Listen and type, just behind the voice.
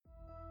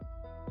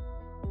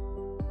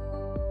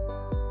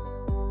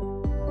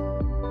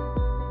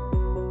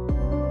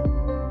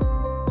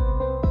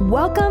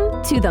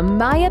Welcome to the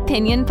My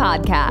Opinion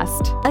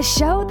Podcast, a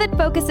show that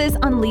focuses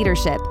on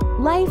leadership,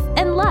 life,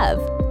 and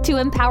love to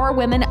empower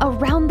women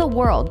around the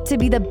world to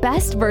be the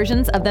best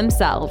versions of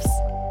themselves.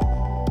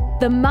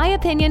 The My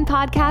Opinion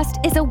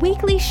Podcast is a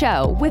weekly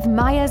show with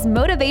Maya's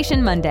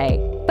Motivation Monday,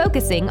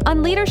 focusing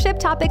on leadership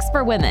topics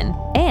for women,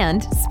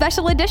 and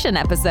special edition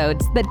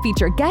episodes that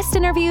feature guest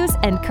interviews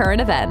and current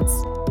events.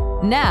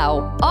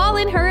 Now, all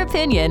in her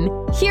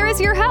opinion, here is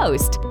your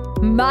host,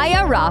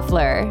 Maya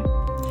Roffler.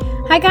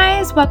 Hi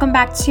guys, welcome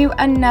back to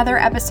another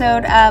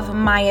episode of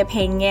My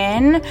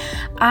Opinion.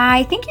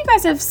 I think you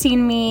guys have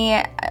seen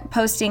me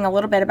posting a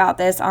little bit about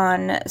this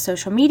on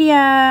social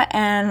media,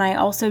 and I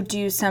also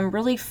do some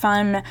really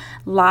fun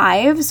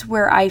lives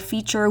where I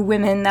feature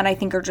women that I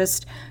think are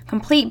just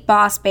complete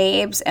boss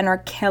babes and are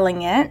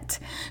killing it.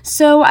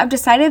 So I've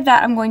decided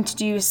that I'm going to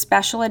do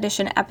special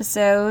edition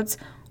episodes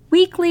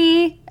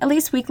weekly, at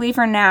least weekly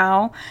for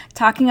now,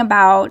 talking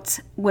about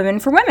women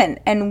for women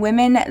and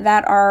women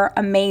that are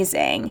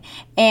amazing.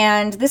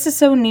 And this is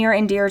so near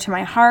and dear to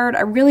my heart.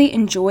 I really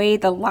enjoy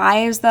the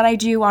lives that I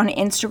do on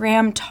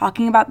Instagram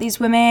talking about these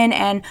women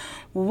and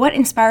what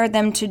inspired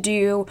them to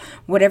do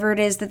whatever it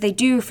is that they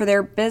do for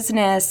their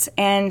business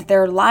and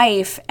their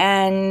life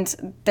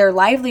and their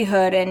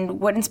livelihood, and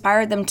what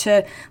inspired them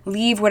to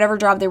leave whatever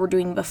job they were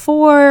doing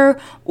before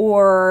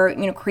or,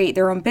 create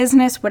their own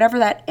business, whatever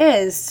that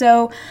is.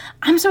 So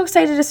I'm so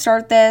excited to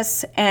start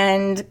this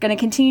and going to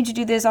continue to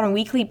do this on a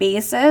weekly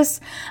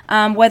basis,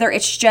 whether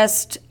it's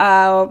just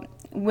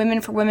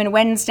Women for Women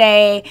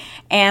Wednesday,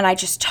 and I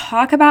just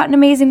talk about an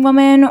amazing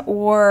woman,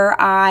 or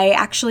I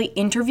actually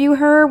interview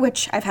her,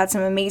 which I've had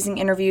some amazing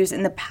interviews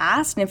in the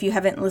past, and if you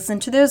haven't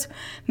listened to those,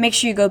 make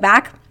sure you go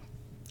back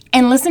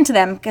and listen to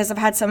them, because I've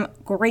had some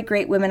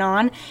great women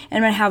on, and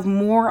I'm going to have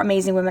more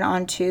amazing women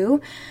on too.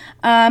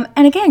 And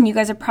again, you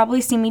guys have probably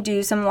seen me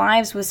do some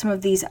lives with some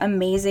of these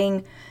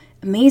amazing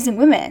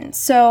women.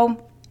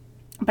 So,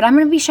 but I'm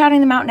going to be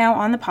shouting them out now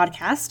on the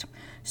podcast.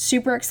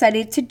 Super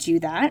excited to do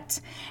that.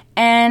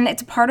 And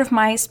it's a part of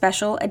my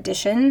special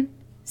edition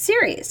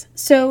series.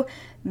 So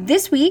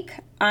this week,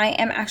 I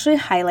am actually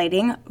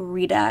highlighting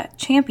Rita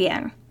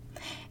Champion.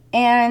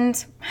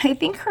 And I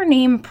think her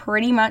name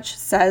pretty much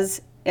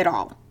says it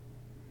all.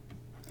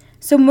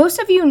 So most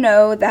of you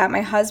know that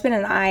my husband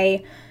and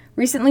I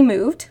recently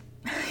moved.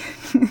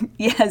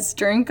 Yes,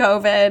 during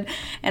COVID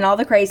and all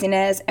the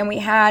craziness. And we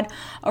had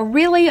a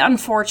really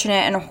unfortunate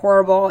and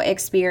horrible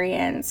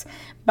experience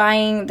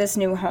buying this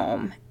new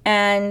home.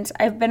 And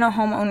I've been a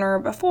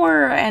homeowner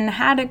before and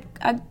had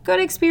a good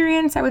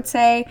experience, I would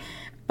say.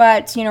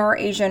 But, our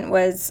agent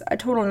was a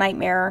total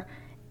nightmare.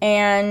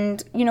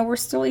 And, we're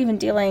still even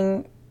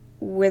dealing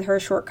with her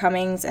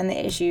shortcomings and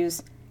the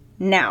issues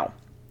now.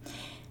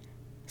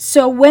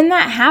 So when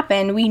that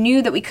happened, we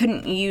knew that we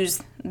couldn't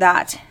use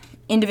that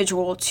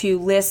individual to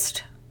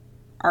list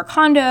our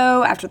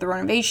condo after the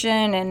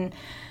renovation and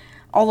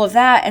all of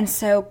that. And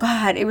so,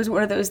 God, it was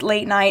one of those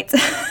late nights.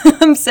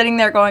 I'm sitting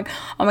there going,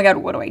 oh my God,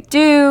 what do I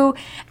do?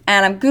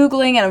 And I'm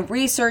Googling and I'm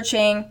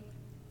researching.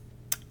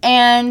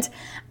 And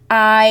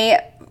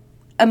I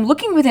am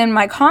looking within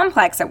my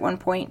complex at one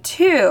point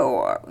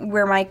too,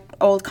 where my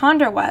old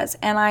condo was.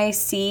 And I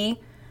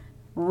see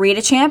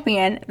Rita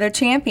Champion, the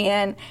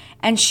champion.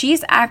 And she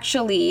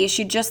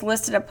just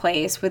listed a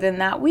place within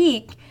that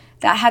week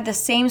that had the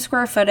same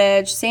square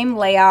footage, same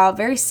layout,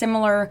 very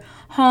similar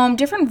home,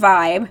 different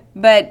vibe,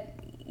 but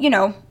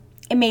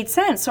it made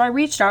sense. So I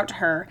reached out to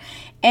her,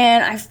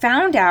 and I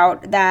found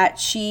out that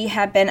she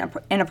had been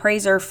an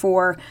appraiser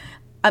for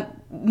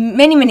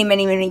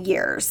many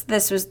years.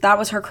 That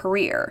was her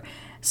career.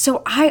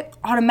 So I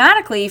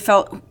automatically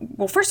felt,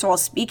 well, first of all,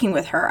 speaking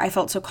with her, I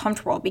felt so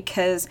comfortable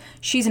because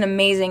she's an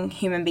amazing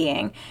human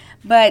being,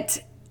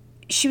 but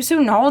she was so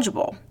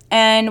knowledgeable.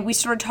 And we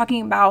started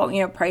talking about,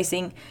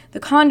 pricing the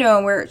condo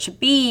and where it should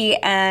be,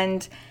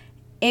 and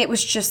it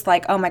was just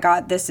like, oh my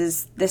God, this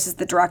is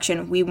the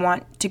direction we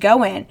want to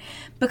go in.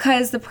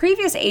 Because the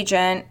previous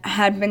agent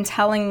had been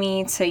telling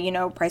me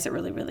to, price it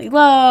really, really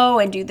low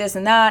and do this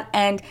and that,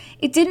 and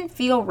it didn't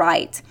feel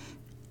right.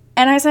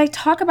 And as I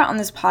talk about on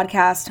this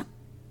podcast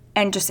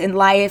and just in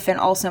life and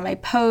also my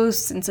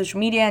posts and social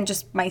media and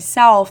just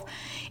myself,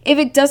 if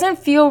it doesn't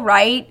feel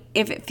right,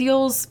 if it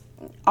feels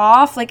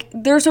off,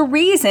 there's a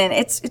reason.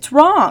 It's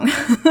wrong.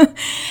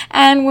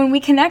 And when we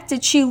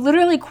connected, she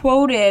literally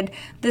quoted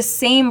the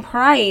same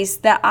price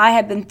that I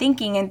had been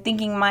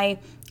thinking my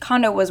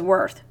condo was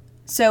worth.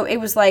 So it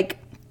was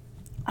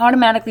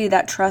automatically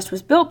that trust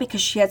was built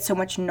because she had so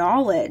much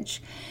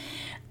knowledge.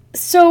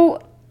 So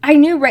I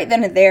knew right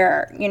then and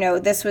there,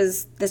 this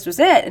was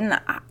it. And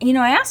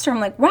I asked her, I'm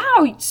like,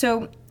 wow,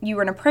 so you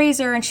were an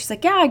appraiser? And she's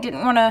like, yeah, I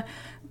didn't want to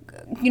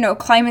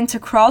climb into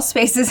crawl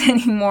spaces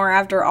anymore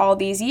after all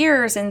these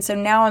years. And so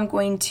now I'm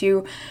going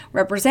to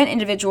represent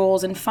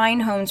individuals and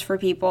find homes for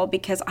people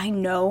because I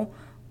know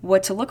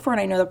what to look for,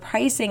 and I know the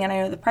pricing, and I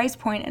know the price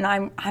point,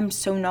 and I'm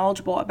so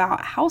knowledgeable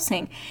about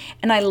housing.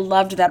 And I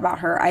loved that about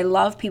her. I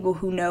love people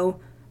who know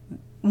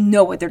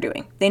what they're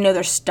doing. They know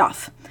their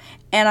stuff.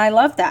 And I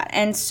love that.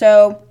 And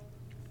so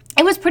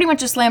it was pretty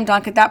much a slam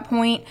dunk at that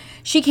point.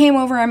 She came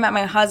over, I met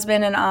my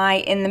husband and I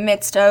in the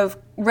midst of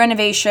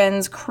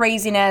renovations,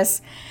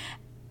 craziness.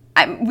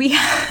 We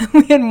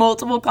had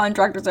multiple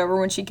contractors over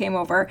when she came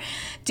over,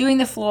 doing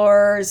the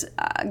floors,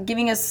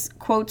 giving us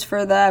quotes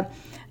for the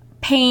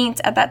paint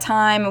at that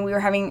time, and we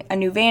were having a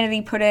new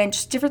vanity put in,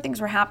 just different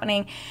things were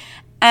happening.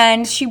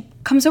 And she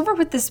comes over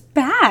with this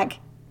bag,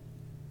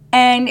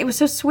 and it was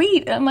so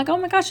sweet. And I'm like, oh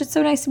my gosh, it's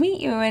so nice to meet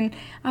you. And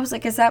I was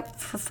like, is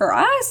that for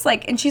us?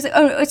 Like, and she's like,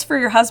 oh, it's for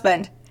your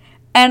husband.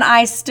 And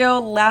I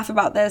still laugh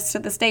about this to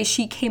this day.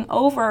 She came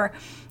over.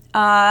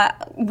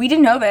 We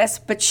didn't know this,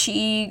 but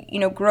she,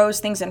 grows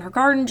things in her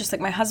garden, just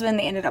like my husband.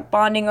 They ended up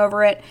bonding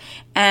over it.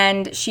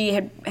 And she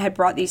had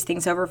brought these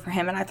things over for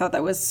him. And I thought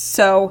that was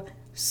so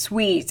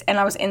sweet. And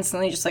I was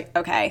instantly just like,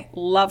 okay,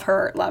 love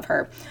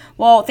her.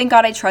 Well, thank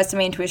God I trusted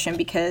my intuition,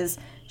 because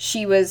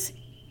she was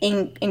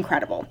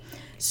incredible.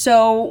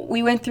 So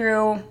we went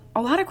through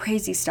a lot of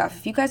crazy stuff.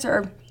 If you guys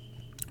are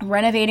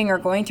renovating or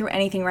going through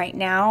anything right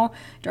now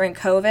during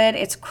COVID,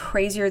 it's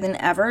crazier than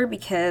ever,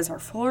 because our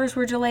floors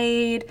were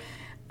delayed.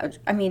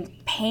 I mean,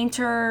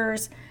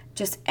 painters,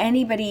 just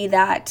anybody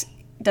that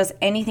does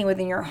anything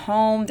within your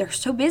home, they're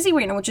so busy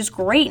right now, which is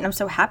great, and I'm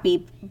so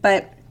happy,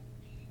 but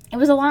it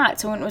was a lot.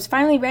 So when it was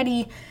finally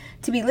ready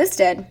to be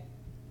listed,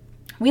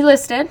 we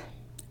listed,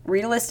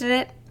 Rita listed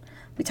it,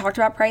 we talked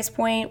about price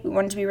point, we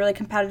wanted to be really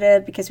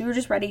competitive because we were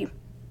just ready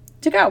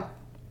to go.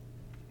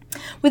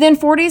 Within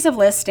 4 days of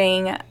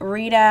listing,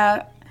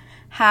 Rita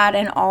had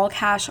an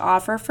all-cash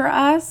offer for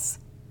us.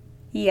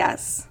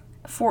 Yes,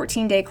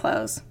 14-day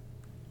close.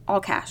 All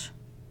cash.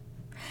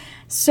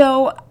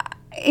 So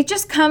it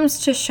just comes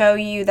to show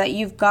you that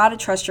you've got to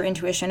trust your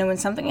intuition, and when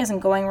something isn't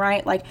going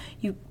right, like,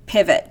 you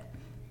pivot.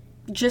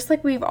 Just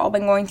like we've all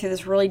been going through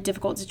this really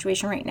difficult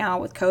situation right now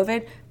with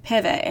COVID,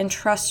 pivot and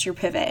trust your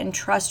pivot and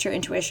trust your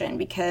intuition,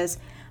 because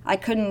I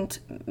couldn't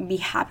be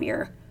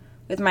happier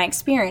with my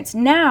experience.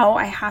 Now,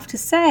 I have to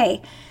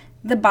say,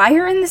 the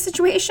buyer in this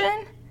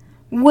situation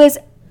was,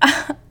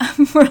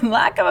 for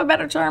lack of a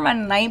better term, a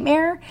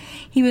nightmare.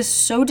 He was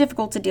so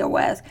difficult to deal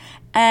with.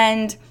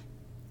 And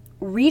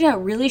Rita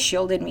really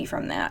shielded me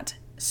from that,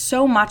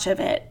 so much of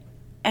it,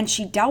 and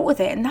she dealt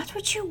with it. And that's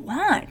what you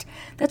want.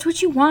 That's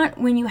what you want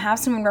when you have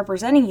someone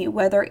representing you,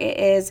 whether it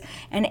is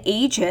an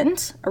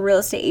agent, a real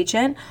estate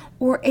agent,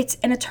 or it's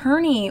an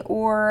attorney,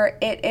 or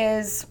it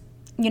is,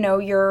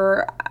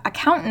 your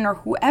accountant, or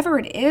whoever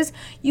it is.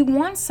 You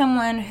want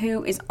someone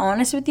who is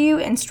honest with you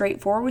and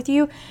straightforward with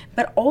you,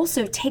 but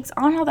also takes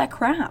on all that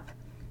crap.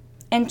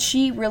 And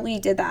she really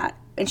did that.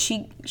 And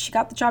she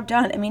got the job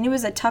done. I mean, it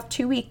was a tough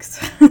 2 weeks.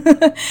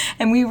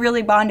 And we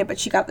really bonded, but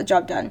she got the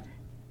job done.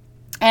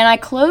 And I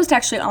closed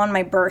actually on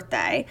my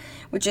birthday,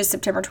 which is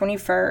September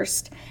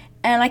 21st.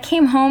 And I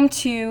came home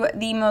to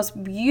the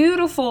most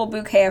beautiful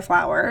bouquet of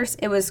flowers.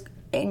 It was,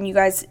 and you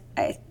guys,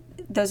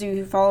 those of you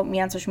who follow me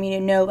on social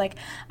media know, like,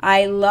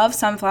 I love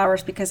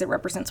sunflowers because it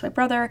represents my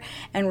brother,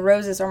 and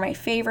roses are my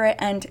favorite.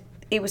 And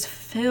it was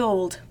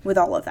filled with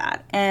all of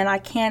that. And I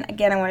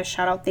want to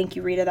shout out, thank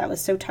you, Rita. That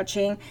was so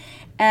touching.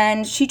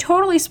 And she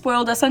totally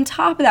spoiled us on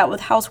top of that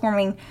with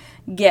housewarming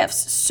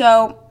gifts.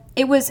 So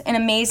it was an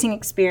amazing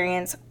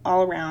experience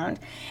all around.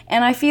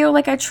 And I feel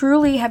like I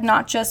truly have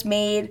not just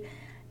made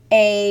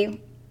a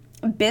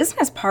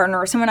business partner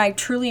or someone I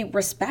truly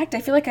respect.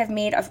 I feel like I've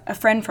made a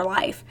friend for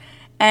life.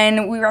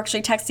 And we were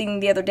actually texting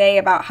the other day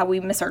about how we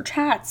miss our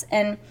chats.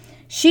 And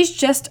she's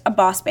just a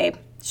boss babe.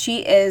 She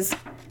is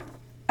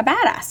a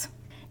badass.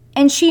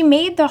 And she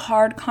made the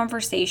hard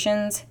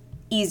conversations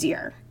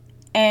easier.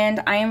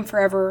 And I am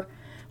forever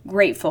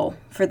grateful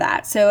for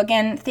that. So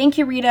again, thank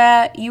you,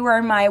 Rita. You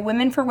are my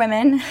Women for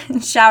Women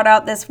shout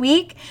out this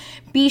week.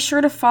 Be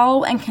sure to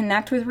follow and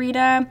connect with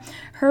Rita.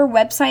 Her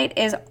website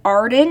is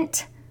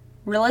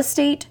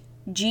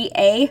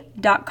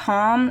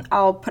ardentrealestategA.com.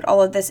 I'll put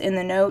all of this in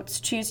the notes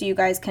too, so you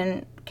guys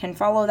can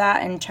follow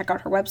that and check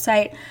out her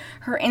website.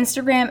 Her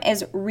Instagram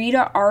is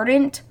Rita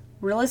Ardent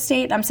Real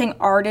Estate. I'm saying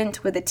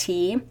Ardent with a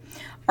T.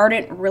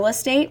 Ardent Real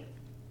Estate.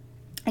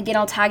 Again,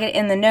 I'll tag it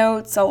in the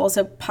notes. I'll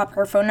also pop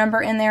her phone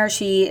number in there.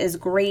 She is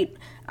great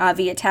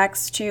via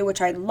text too, which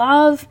I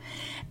love.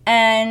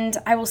 And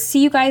I will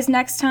see you guys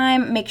next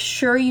time. Make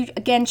sure you,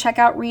 again, check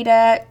out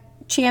Rita,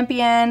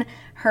 champion.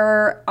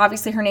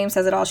 Obviously her name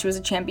says it all. She was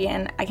a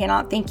champion. I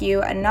cannot thank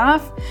you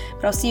enough.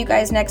 But I'll see you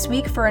guys next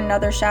week for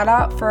another shout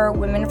out for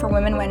Women for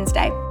Women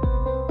Wednesday.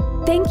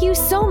 Thank you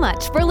so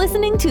much for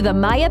listening to the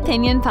My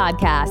Opinion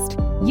Podcast.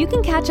 You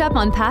can catch up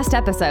on past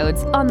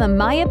episodes on the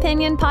My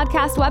Opinion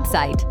Podcast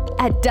website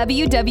at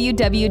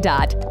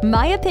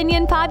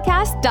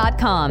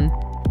www.myopinionpodcast.com,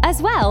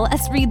 as well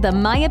as read the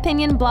My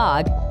Opinion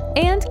blog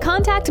and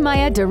contact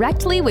Maya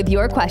directly with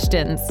your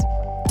questions.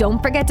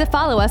 Don't forget to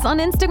follow us on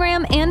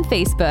Instagram and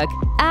Facebook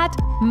at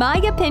My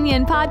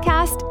Opinion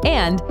Podcast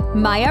and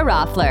Maya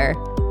Roffler.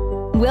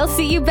 We'll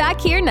see you back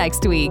here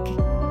next week.